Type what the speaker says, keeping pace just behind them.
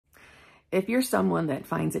if you're someone that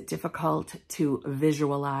finds it difficult to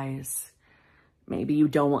visualize, maybe you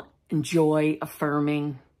don't enjoy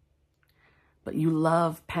affirming, but you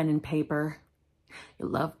love pen and paper, you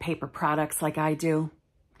love paper products like I do,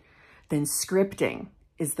 then scripting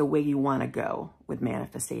is the way you want to go with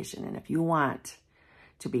manifestation. And if you want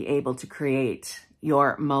to be able to create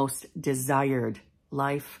your most desired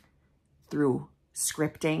life through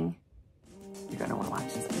scripting, you're going to want to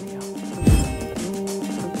watch this video.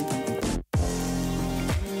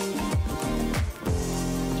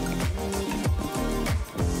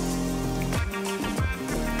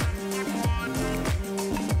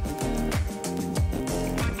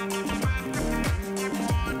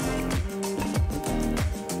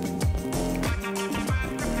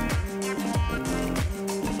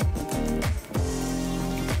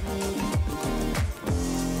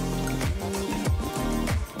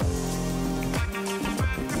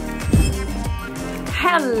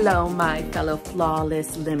 Hello, my fellow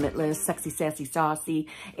flawless, limitless, sexy, sassy, saucy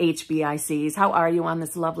HBICs. How are you on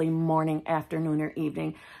this lovely morning, afternoon, or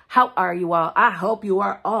evening? How are you all? I hope you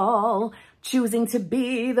are all choosing to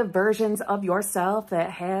be the versions of yourself that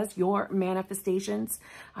has your manifestations.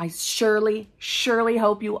 I surely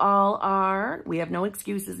hope you all are. We have no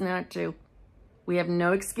excuses not to. We have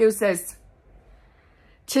no excuses.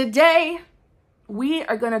 Today, we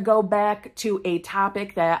are going to go back to a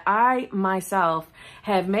topic that I myself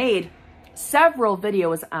have made several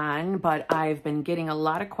videos on, but I've been getting a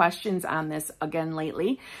lot of questions on this again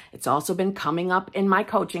lately. It's also been coming up in my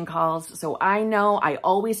coaching calls. So I know I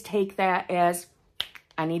always take that as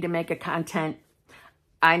I need to make a content.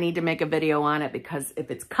 I need to make a video on it because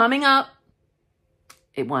if it's coming up,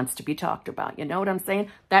 it wants to be talked about. You know what I'm saying?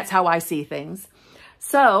 That's how I see things.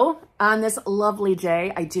 So on this lovely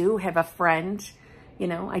day, I do have a friend. You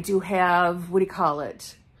know, I do have, what do you call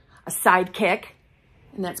it? A sidekick,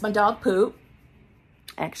 and that's my dog Poop.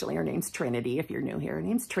 Actually, her name's Trinity, if you're new here. Her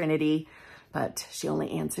name's Trinity, but she only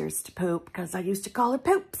answers to Poop because I used to call her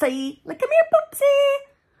Poopsie. Like, come here, Poopsie.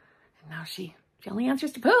 And now she only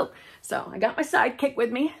answers to Poop. So I got my sidekick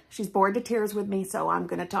with me. She's bored to tears with me, so I'm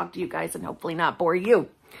going to talk to you guys and hopefully not bore you.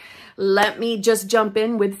 Let me just jump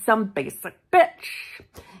in with some basic bitch.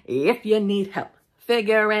 If you need help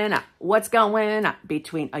figuring out what's going on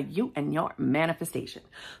between you and your manifestation,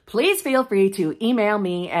 please feel free to email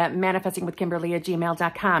me at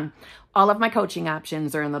manifestingwithkimberly@gmail.com. All of my coaching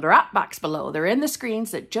options are in the drop box below. They're in the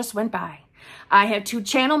screens that just went by. I have 2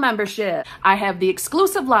 channel memberships. I have the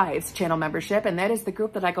exclusive lives channel membership, and that is the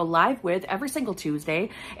group that I go live with every single Tuesday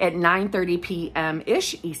at 9:30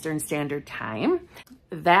 p.m.-ish Eastern Standard Time.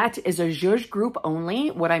 That is a zhuzh group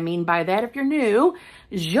only. What I mean by that, if you're new,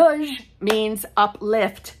 zhuzh means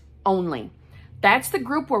uplift only. That's the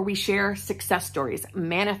group where we share success stories,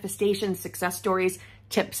 manifestation success stories,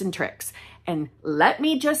 tips and tricks. And let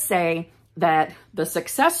me just say that the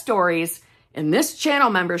success stories in this channel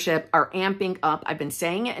membership are amping up. I've been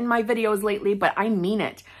saying it in my videos lately, but I mean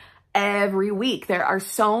it. Every week, there are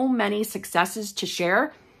so many successes to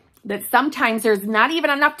share that sometimes there's not even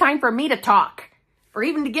enough time for me to talk or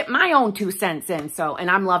even to get my own 2 cents in. So, and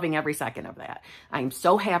I'm loving every second of that. I'm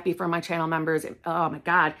so happy for my channel members. Oh my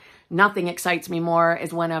God, nothing excites me more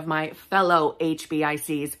as one of my fellow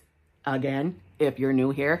HBICs, again, if you're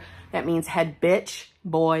new here, that means head bitch,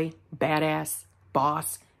 boy, badass,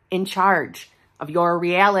 boss, in charge of your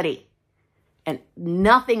reality. And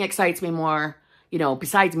nothing excites me more, you know,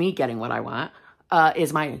 besides me getting what I want,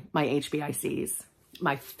 is my HBICs,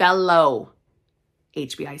 my fellow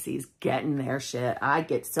HBICs getting their shit. I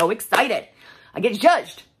get so excited. I get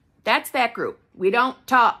judged. That's that group. We don't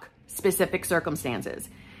talk specific circumstances.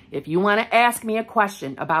 If you want to ask me a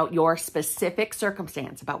question about your specific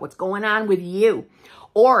circumstance, about what's going on with you,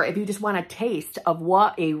 or if you just want a taste of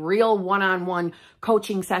what a real one-on-one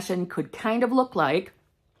coaching session could kind of look like,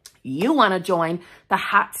 you want to join the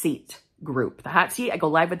Hot Seat group. The Hot Seat, I go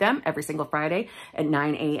live with them every single Friday at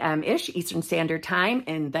 9 a.m.-ish Eastern Standard Time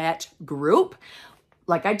in that group.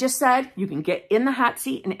 Like I just said, you can get in the hot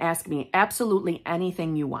seat and ask me absolutely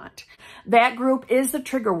anything you want. That group is the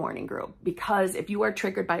trigger warning group because if you are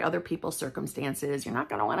triggered by other people's circumstances, you're not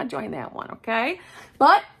going to want to join that one, okay?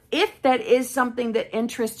 But if that is something that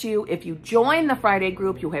interests you, if you join the Friday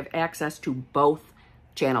group, you have access to both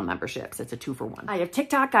channel memberships. It's a 2-for-1. I have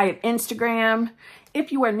TikTok, I have Instagram.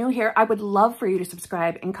 If you are new here, I would love for you to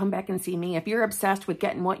subscribe and come back and see me. If you're obsessed with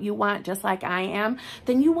getting what you want, just like I am,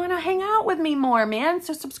 then you want to hang out with me more, man.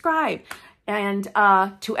 So subscribe. And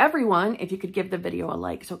to everyone, if you could give the video a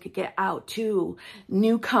like so it could get out to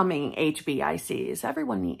new coming HBICs.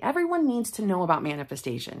 Everyone needs to know about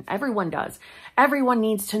manifestation. Everyone does. Everyone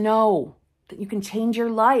needs to know that you can change your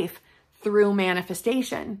life through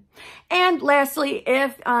manifestation. And lastly,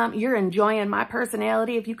 if you're enjoying my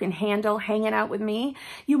personality, if you can handle hanging out with me,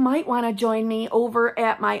 you might want to join me over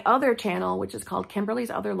at my other channel, which is called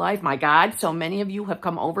Kimberly's Other Life. My God, so many of you have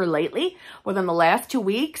come over lately within the last 2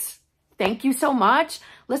 weeks. Thank you so much.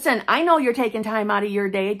 Listen, I know you're taking time out of your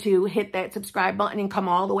day to hit that subscribe button and come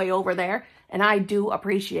all the way over there, and I do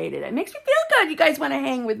appreciate it. It makes me feel good. You guys want to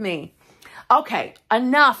hang with me. Okay,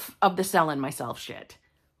 enough of the selling myself shit.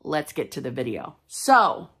 Let's get to the video.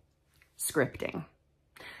 So, scripting.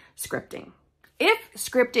 Scripting. If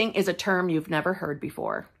scripting is a term you've never heard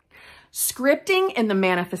before, scripting in the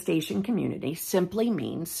manifestation community simply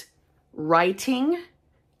means writing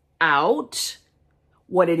out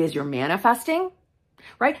what it is you're manifesting,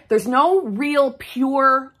 right? There's no real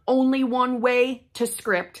pure, only one way to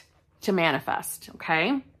script to manifest,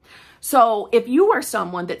 okay? So if you are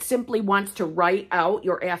someone that simply wants to write out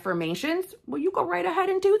your affirmations, well, you go right ahead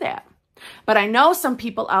and do that. But I know some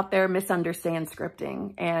people out there misunderstand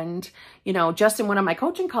scripting. And, you know, just in one of my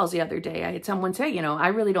coaching calls the other day, I had someone say, you know, I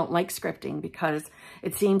really don't like scripting because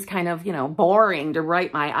it seems kind of, you know, boring to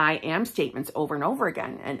write my I am statements over and over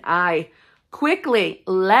again. And I quickly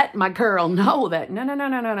let my girl know that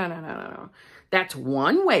no. That's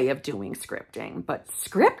one way of doing scripting. But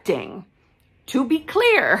scripting, to be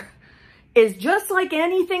clear, is just like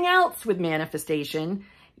anything else with manifestation.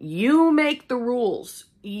 You make the rules.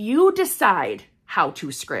 You decide how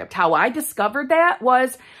to script. How I discovered that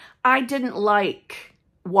was I didn't like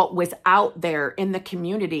what was out there in the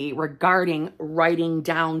community regarding writing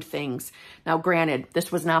down things. Now, granted,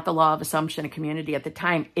 this was not the law of assumption community at the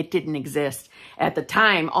time. It didn't exist. At the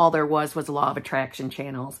time, all there was law of attraction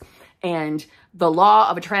channels. And the law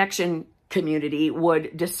of attraction community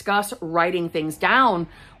would discuss writing things down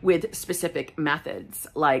with specific methods,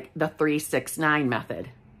 like the 3-6-9 method.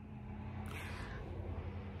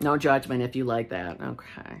 No judgment if you like that.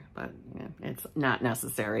 Okay, but yeah, it's not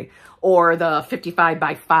necessary. Or the 55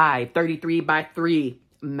 by 5, 33 by 3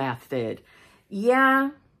 method. Yeah,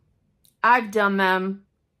 I've done them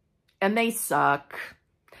and they suck.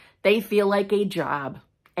 They feel like a job.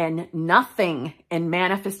 And nothing in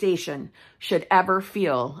manifestation should ever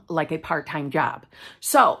feel like a part-time job.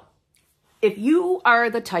 So if you are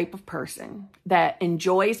the type of person that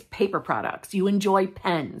enjoys paper products, you enjoy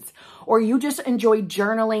pens, or you just enjoy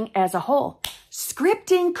journaling as a whole,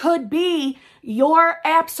 scripting could be your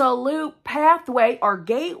absolute pathway or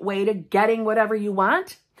gateway to getting whatever you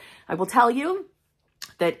want. I will tell you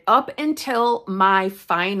that up until my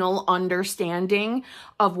final understanding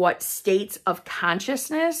of what states of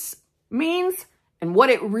consciousness means and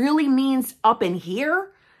what it really means up in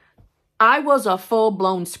here, I was a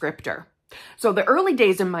full-blown scripter. So the early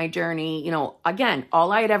days in my journey, you know, again,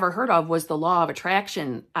 all I had ever heard of was the law of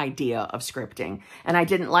attraction idea of scripting, and I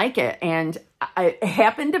didn't like it. And it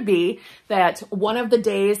happened to be that one of the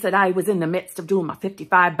days that I was in the midst of doing my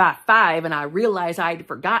 55 by 5, and I realized I'd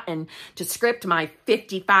forgotten to script my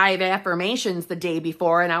 55 affirmations the day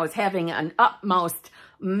before, and I was having an utmost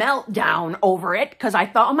meltdown over it because I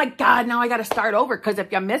thought, oh my God, now I got to start over because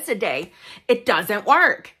if you miss a day, it doesn't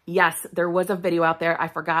work. Yes, there was a video out there. I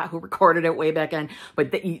forgot who recorded it way back then,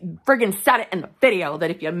 but you friggin' said it in the video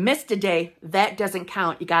that if you missed a day, that doesn't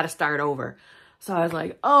count. You got to start over. So I was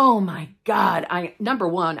like, oh my God. Number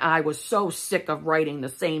one, I was so sick of writing the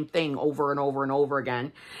same thing over and over and over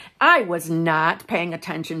again. I was not paying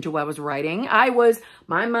attention to what I was writing.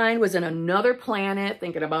 My mind was in another planet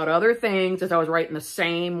thinking about other things as I was writing the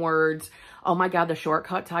same words. Oh my God, the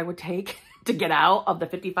shortcuts I would take to get out of the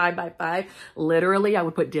 55 by 5. Literally, I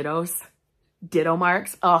would put ditto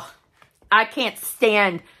marks. Oh, I can't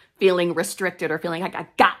stand feeling restricted or feeling like I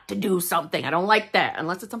got to do something. I don't like that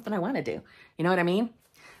unless it's something I want to do. You know what I mean?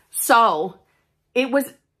 So it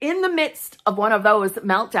was in the midst of one of those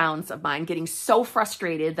meltdowns of mine, getting so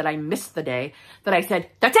frustrated that I missed the day, that I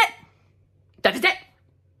said, that's it. That is it.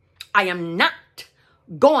 I am not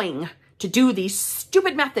going to do these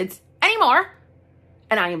stupid methods anymore.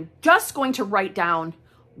 And I am just going to write down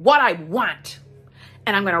what I want.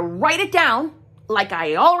 And I'm going to write it down like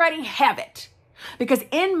I already have it. Because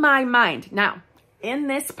in my mind, now, in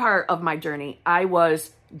this part of my journey, I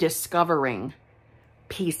was discovering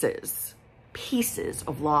pieces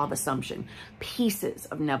of law of assumption, pieces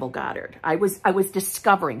of Neville Goddard. I was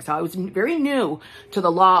discovering, so I was very new to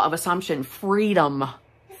the law of assumption, freedom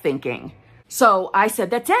thinking. So I said,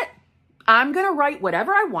 that's it. I'm going to write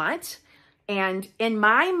whatever I want. And in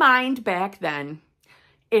my mind back then,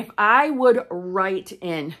 if I would write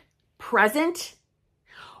in present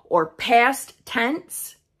or past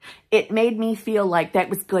tense, it made me feel like that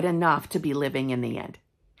was good enough to be living in the end.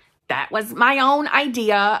 that was my own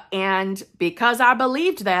idea. And because I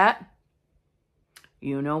believed that,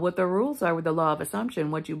 you know what the rules are with the law of assumption.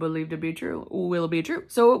 What you believe to be true will be true.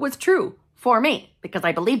 So it was true for me because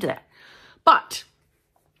I believed that. But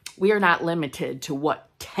we are not limited to what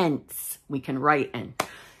tense we can write in.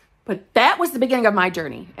 But that was the beginning of my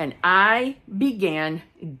journey. And I began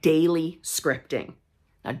daily scripting.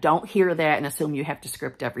 Now, don't hear that and assume you have to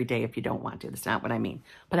script every day if you don't want to. That's not what I mean.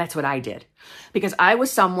 But that's what I did. Because I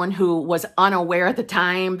was someone who was unaware at the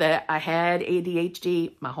time that I had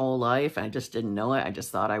ADHD my whole life. And I just didn't know it. I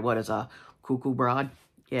just thought I was a cuckoo broad.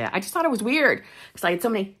 Yeah, I just thought it was weird because I had so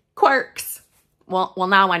many quirks. Well,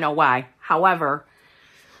 now I know why. However,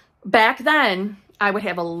 back then, I would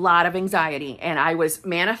have a lot of anxiety and I was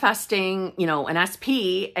manifesting, an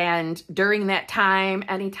SP. And during that time,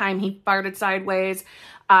 anytime he farted sideways,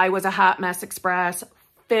 I was a hot mess express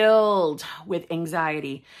filled with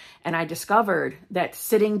anxiety. And I discovered that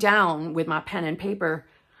sitting down with my pen and paper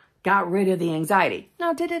got rid of the anxiety.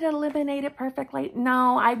 Now, did it eliminate it perfectly?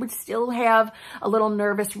 No, I would still have a little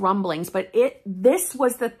nervous rumblings, but this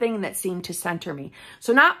was the thing that seemed to center me.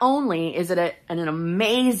 So not only is it an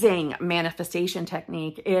amazing manifestation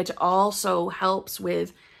technique, it also helps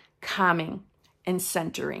with calming and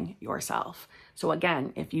centering yourself. So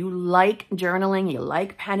again, if you like journaling, you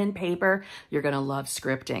like pen and paper, you're going to love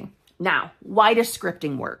scripting. Now, why does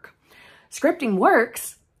scripting work? Scripting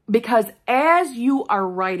works because as you are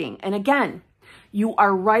writing, and again, you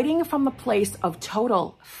are writing from the place of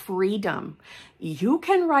total freedom. You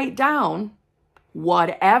can write down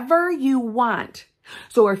whatever you want.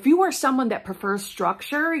 So if you are someone that prefers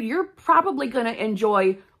structure, you're probably going to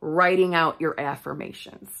enjoy writing out your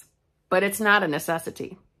affirmations, but it's not a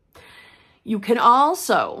necessity. You can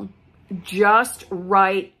also just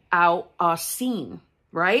write out a scene,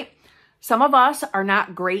 right? Some of us are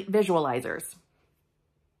not great visualizers.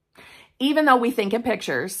 Even though we think in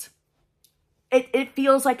pictures, it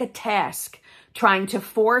feels like a task trying to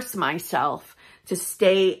force myself to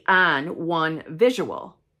stay on one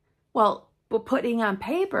visual. Well, but putting on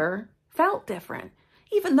paper felt different.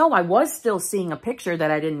 Even though I was still seeing a picture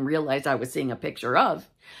that I didn't realize I was seeing a picture of.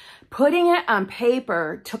 Putting it on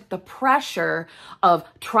paper took the pressure of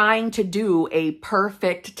trying to do a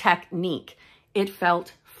perfect technique. It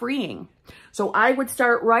felt freeing. So I would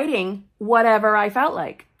start writing whatever I felt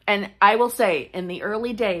like. And I will say, in the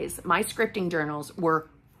early days, my scripting journals were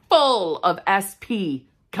full of SP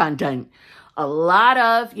content. A lot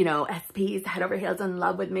of, SP's head over heels in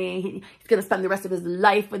love with me. He's going to spend the rest of his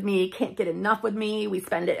life with me. Can't get enough with me. We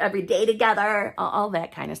spend it every day together. All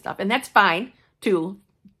that kind of stuff. And that's fine, too,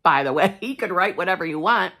 by the way. You could write whatever you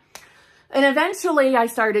want. And eventually I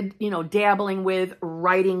started, dabbling with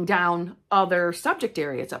writing down other subject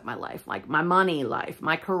areas of my life, like my money life,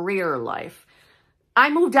 my career life. I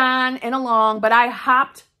moved on and along, but I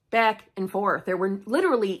hopped back and forth.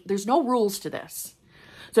 There's no rules to this.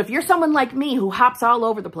 So if you're someone like me who hops all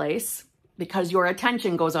over the place because your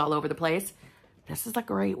attention goes all over the place, this is a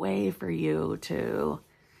great way for you to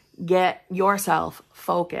get yourself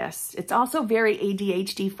focused. It's also very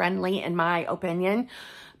ADHD friendly, in my opinion,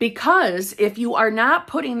 because if you are not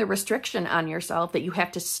putting the restriction on yourself that you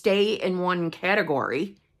have to stay in one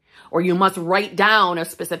category, or you must write down a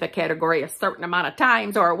specific category a certain amount of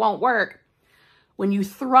times or it won't work. When you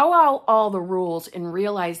throw out all the rules and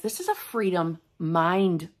realize this is a freedom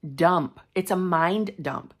mind dump. It's a mind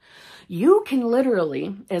dump. You can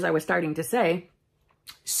literally, as I was starting to say,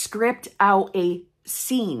 script out a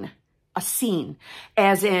scene,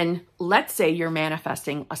 as in, let's say you're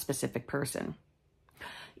manifesting a specific person.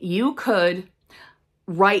 You could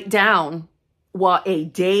write down what a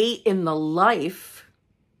day in the life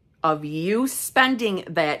of you spending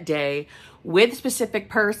that day with a specific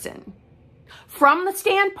person from the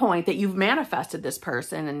standpoint that you've manifested this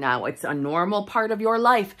person and now it's a normal part of your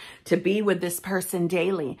life to be with this person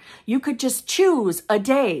daily. You could just choose a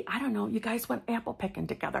day. I don't know, you guys went apple picking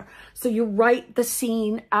together. So you write the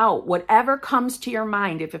scene out, whatever comes to your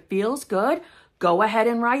mind. If it feels good, go ahead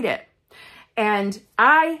and write it. And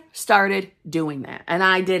I started doing that and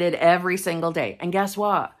I did it every single day. And guess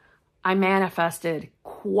what? I manifested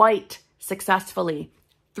quite successfully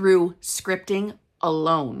through scripting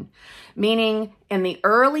alone. Meaning in the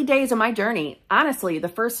early days of my journey, honestly, the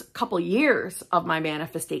first couple years of my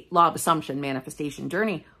law of assumption manifestation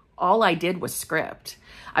journey, all I did was script.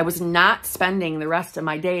 I was not spending the rest of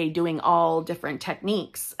my day doing all different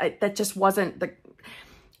techniques. That just wasn't the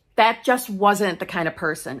kind of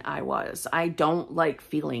person I was. I don't like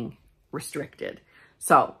feeling restricted.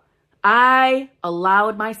 So I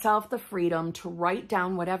allowed myself the freedom to write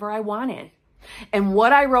down whatever I wanted. And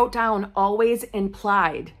what I wrote down always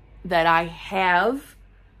implied that I have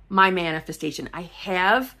my manifestation. I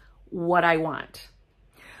have what I want.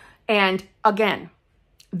 And again,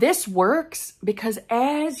 this works because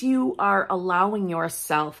as you are allowing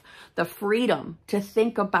yourself the freedom to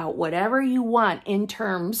think about whatever you want in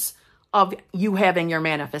terms of you having your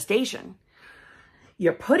manifestation,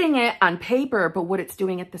 you're putting it on paper, but what it's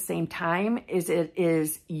doing at the same time is it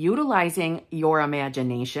is utilizing your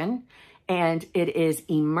imagination, and it is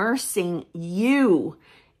immersing you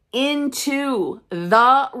into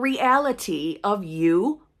the reality of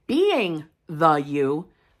you being the you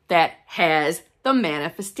that has the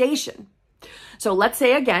manifestation. So let's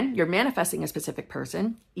say, again, you're manifesting a specific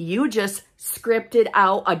person. You just scripted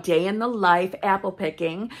out a day in the life apple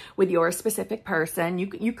picking with your specific person.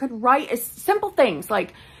 You could write simple things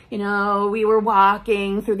like, you know, we were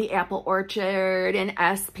walking through the apple orchard and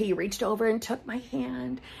SP reached over and took my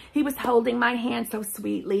hand. He was holding my hand so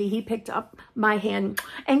sweetly. He picked up my hand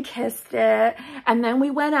and kissed it. And then we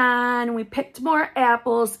went on and we picked more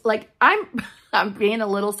apples. Like I'm being a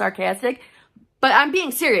little sarcastic, but I'm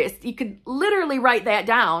being serious. You could literally write that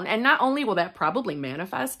down, and not only will that probably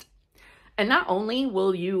manifest, and not only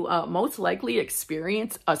will you most likely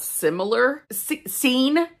experience a similar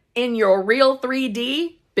scene in your real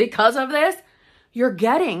 3D because of this, you're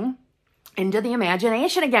getting into the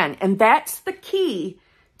imagination again. And that's the key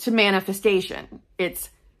to manifestation. It's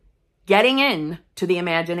getting in to the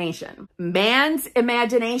imagination. Man's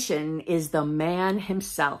imagination is the man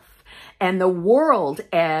himself. And the world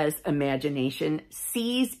as imagination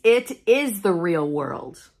sees it is the real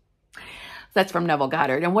world. That's from Neville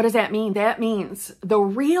Goddard. And what does that mean? That means the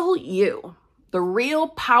real you, the real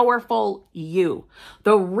powerful you,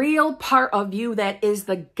 the real part of you that is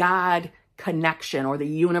the God connection or the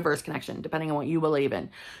universe connection, depending on what you believe in,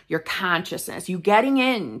 your consciousness, you getting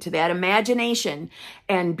into that imagination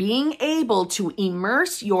and being able to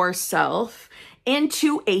immerse yourself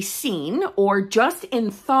into a scene or just in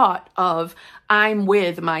thought of I'm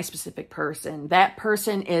with my specific person. That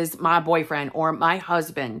person is my boyfriend or my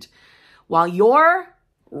husband. While you're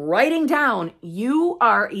writing down, you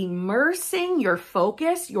are immersing your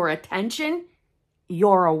focus, your attention,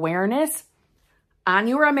 your awareness on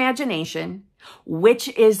your imagination, which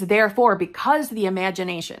is therefore, because the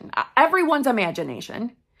imagination, everyone's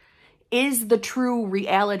imagination, is the true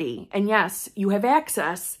reality. And yes, you have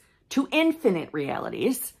access to infinite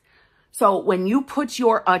realities. So when you put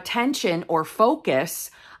your attention or focus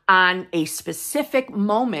on a specific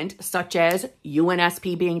moment, such as you and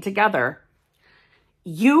SP being together,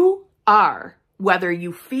 you are, whether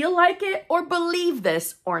you feel like it or believe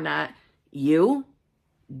this or not, you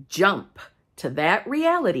jump to that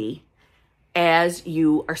reality as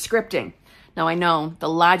you are scripting. Now, I know the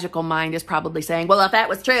logical mind is probably saying, well, if that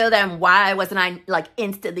was true, then why wasn't I like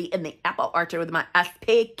instantly in the apple orchard with my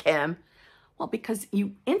SP, Kim? Well, because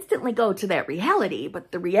you instantly go to that reality,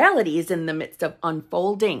 but the reality is in the midst of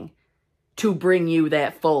unfolding to bring you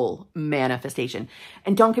that full manifestation.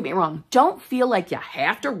 And don't get me wrong, don't feel like you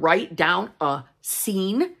have to write down a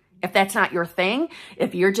scene if that's not your thing.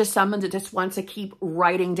 If you're just someone that just wants to keep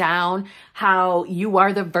writing down how you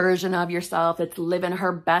are the version of yourself that's living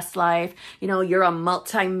her best life, you know, you're a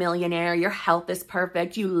multimillionaire, your health is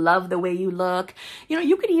perfect, you love the way you look, you know,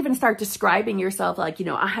 you could even start describing yourself like, you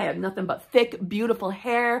know, I have nothing but thick, beautiful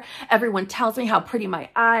hair. Everyone tells me how pretty my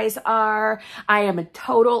eyes are. I am in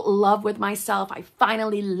total love with myself. I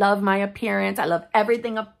finally love my appearance. I love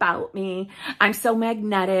everything about me. I'm so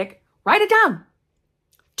magnetic. Write it down.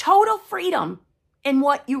 Total freedom in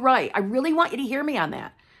what you write. I really want you to hear me on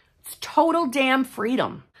that. It's total damn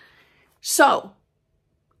freedom. So,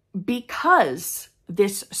 because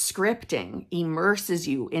this scripting immerses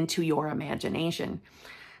you into your imagination,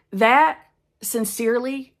 that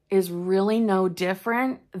sincerely is really no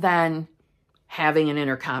different than having an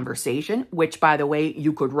inner conversation, which, by the way,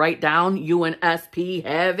 you could write down you and SP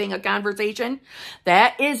having a conversation.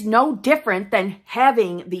 That is no different than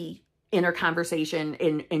having the inner conversation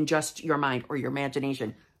in just your mind or your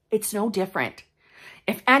imagination. It's no different.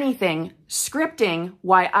 If anything, scripting,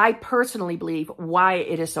 why I personally believe why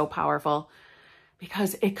it is so powerful,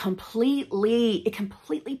 because it completely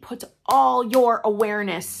puts all your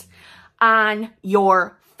awareness on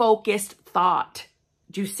your focused thought.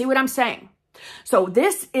 Do you see what I'm saying? So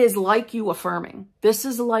this is like you affirming. This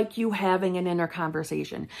is like you having an inner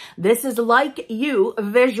conversation. This is like you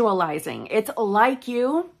visualizing. It's like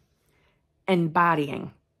you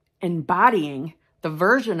embodying the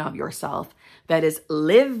version of yourself that is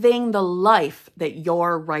living the life that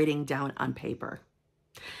you're writing down on paper.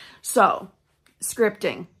 So,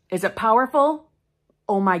 scripting, is it powerful?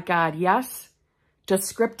 Oh my God, yes. Does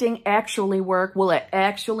scripting actually work? Will it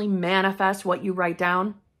actually manifest what you write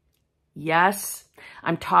down? Yes.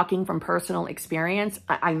 I'm talking from personal experience.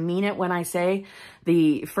 I mean it when I say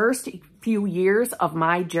the first few years of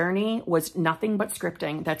my journey was nothing but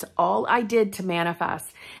scripting. That's all I did to manifest.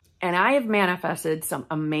 And I have manifested some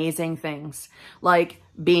amazing things, like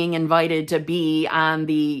being invited to be on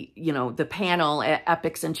the, the panel at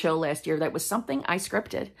Hbic and Chill last year. That was something I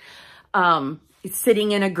scripted.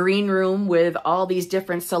 Sitting in a green room with all these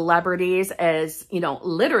different celebrities as,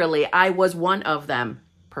 literally I was one of them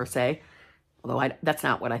per se. Although that's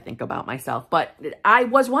not what I think about myself, but I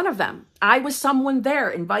was one of them. I was someone there,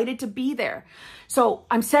 invited to be there. So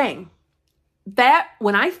I'm saying that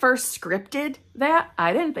when I first scripted that,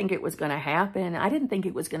 I didn't think it was going to happen. I didn't think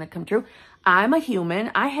it was going to come true. I'm a human.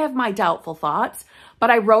 I have my doubtful thoughts, but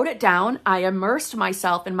I wrote it down. I immersed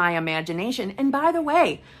myself in my imagination. And by the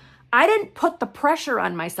way, I didn't put the pressure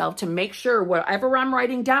on myself to make sure whatever I'm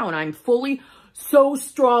writing down, I'm fully so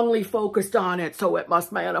strongly focused on it, so it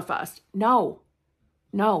must manifest. No.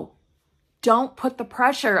 Don't put the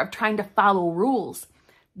pressure of trying to follow rules.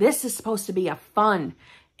 This is supposed to be a fun,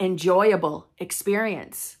 enjoyable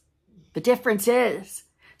experience. The difference is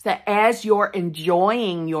that as you're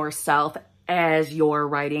enjoying yourself as you're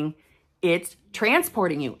writing, it's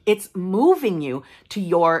transporting you. It's moving you to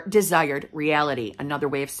your desired reality. Another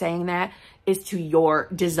way of saying that is to your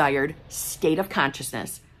desired state of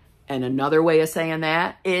consciousness. And another way of saying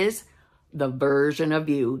that is the version of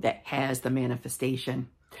you that has the manifestation.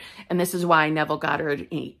 And this is why Neville Goddard,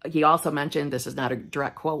 he also mentioned, this is not a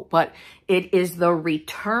direct quote, but it is the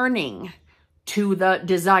returning to the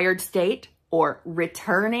desired state or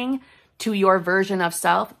returning to your version of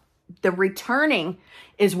self. The returning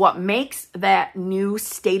is what makes that new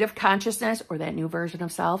state of consciousness or that new version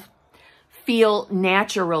of self feel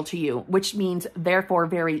natural to you, which means therefore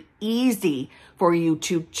very easy for you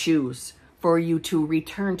to choose, for you to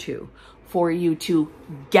return to, for you to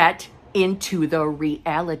get into the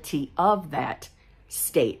reality of that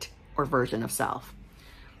state or version of self.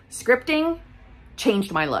 Scripting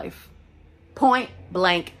changed my life. Point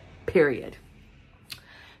blank, period.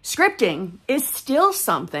 Scripting is still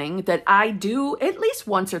something that I do at least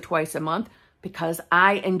once or twice a month because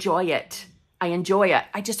I enjoy it.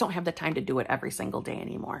 I just don't have the time to do it every single day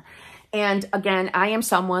anymore. And again, I am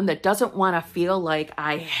someone that doesn't want to feel like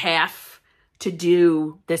I have to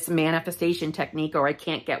do this manifestation technique or I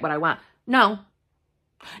can't get what I want. No,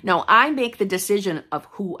 I make the decision of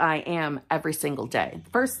who I am every single day.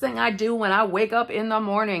 First thing I do when I wake up in the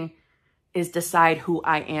morning is decide who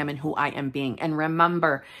I am and who I am being. And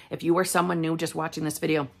remember, if you are someone new just watching this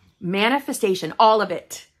video, manifestation, all of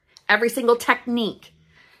it, every single technique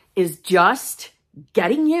is just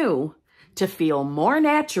getting you to feel more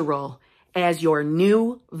natural as your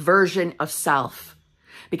new version of self.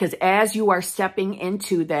 Because as you are stepping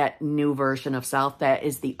into that new version of self, that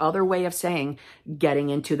is the other way of saying getting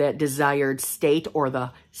into that desired state or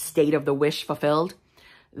the state of the wish fulfilled.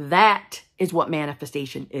 That is what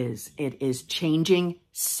manifestation is. It is changing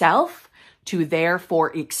self to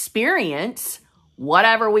therefore experience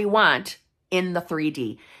whatever we want in the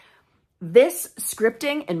 3D. This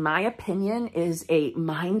scripting, in my opinion, is a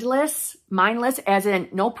mindless as in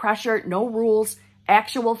no pressure, no rules,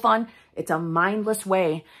 actual fun. It's a mindless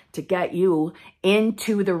way to get you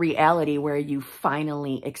into the reality where you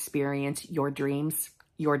finally experience your dreams,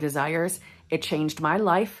 your desires. It changed my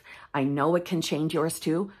life. I know it can change yours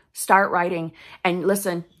too. Start writing. And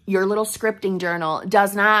listen, your little scripting journal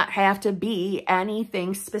does not have to be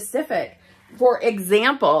anything specific. For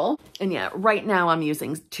example, and yeah, right now I'm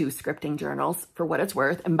using 2 scripting journals for what it's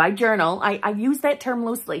worth. And by journal, I use that term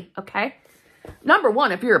loosely, okay? Number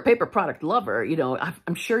one, if you're a paper product lover,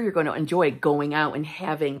 I'm sure you're going to enjoy going out and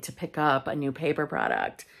having to pick up a new paper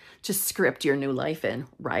product to script your new life in,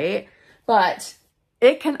 right? But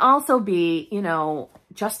it can also be,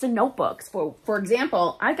 just in notebooks. For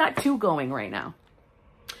example, I got 2 going right now.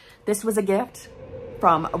 This was a gift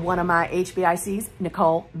from one of my HBICs,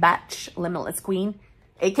 Nicole Batch, Limitless Queen,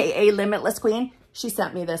 aka Limitless Queen. She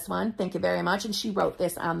sent me this one. Thank you very much. And she wrote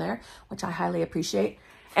this on there, which I highly appreciate.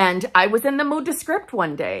 And I was in the mood to script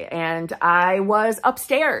one day and I was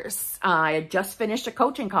upstairs. I had just finished a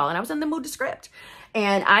coaching call and I was in the mood to script.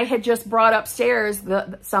 And I had just brought upstairs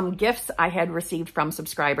some gifts I had received from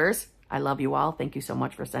subscribers. I love you all. Thank you so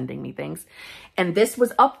much for sending me things. And this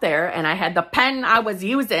was up there and I had the pen I was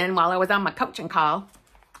using while I was on my coaching call.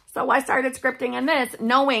 So I started scripting in this,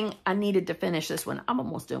 knowing I needed to finish this one. I'm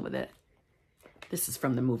almost done with it. This is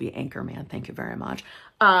from the movie Anchorman. Thank you very much.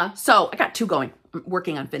 So I got 2 going. I'm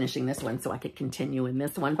working on finishing this one so I could continue in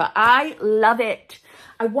this one. But I love it.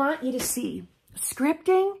 I want you to see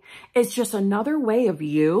Scripting is just another way of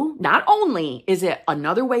you. Not only is it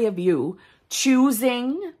another way of you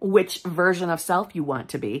choosing which version of self you want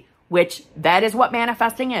to be, which that is what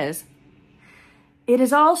manifesting is. It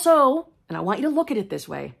is also, and I want you to look at it this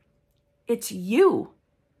way, it's you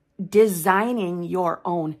designing your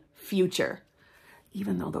own future.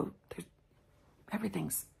 Even though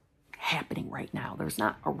everything's happening right now, there's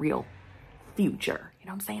not a real future. You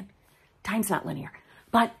know what I'm saying? Time's not linear.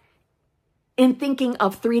 But in thinking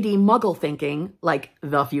of 3D muggle thinking, like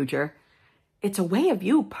the future, it's a way of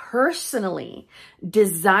you personally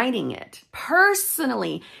designing it,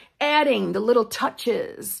 personally adding the little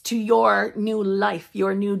touches to your new life,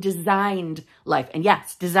 your new designed life. And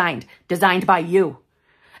yes, designed by you.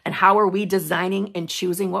 And how are we designing and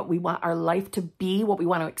choosing what we want our life to be, what we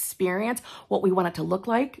want to experience, what we want it to look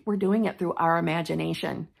like? We're doing it through our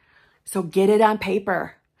imagination. So get it on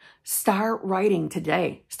paper. Start writing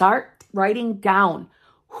today. Start writing down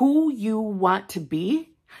who you want to be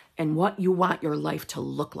and what you want your life to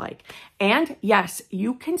look like. And yes,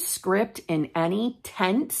 you can script in any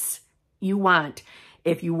tense you want.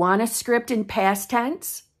 If you want to script in past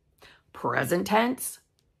tense, present tense,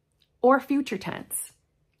 or future tense,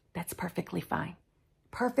 that's perfectly fine.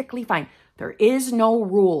 Perfectly fine. There is no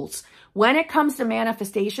rules. When it comes to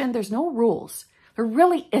manifestation, there's no rules. There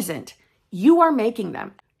really isn't. You are making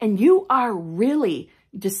them. And you are really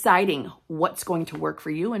deciding what's going to work for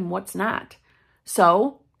you and what's not.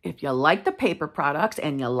 So if you like the paper products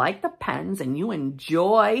and you like the pens and you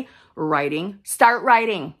enjoy writing, start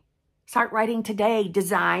writing. Start writing today.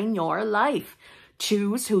 Design your life.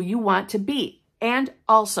 Choose who you want to be. And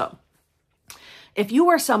also, if you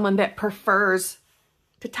are someone that prefers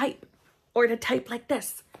to type or to type like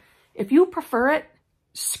this, if you prefer it,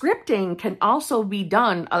 scripting can also be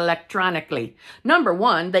done electronically. Number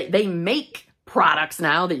one, they make products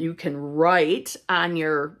now that you can write on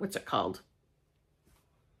your, what's it called?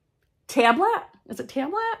 Tablet? Is it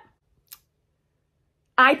tablet?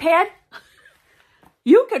 iPad?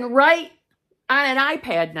 You can write on an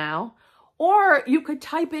iPad now, or you could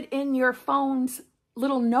type it in your phone's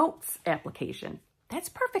little notes application. That's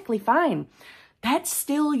perfectly fine. That's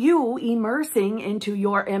still you immersing into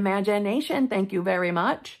your imagination. Thank you very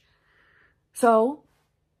much. So,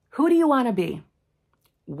 who do you want to be?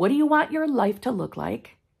 What do you want your life to look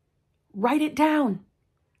like? Write it down.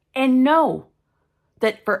 And know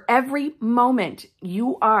that for every moment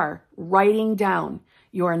you are writing down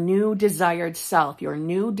your new desired self, your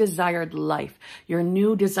new desired life, your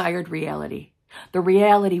new desired reality, the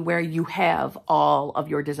reality where you have all of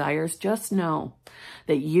your desires, just know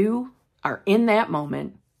that you are in that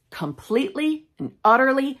moment completely and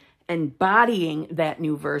utterly embodying that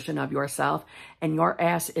new version of yourself, and your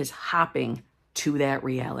ass is hopping to that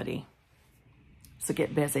reality. So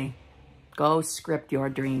get busy. Go script your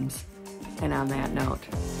dreams. And on that note,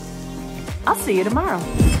 I'll see you tomorrow.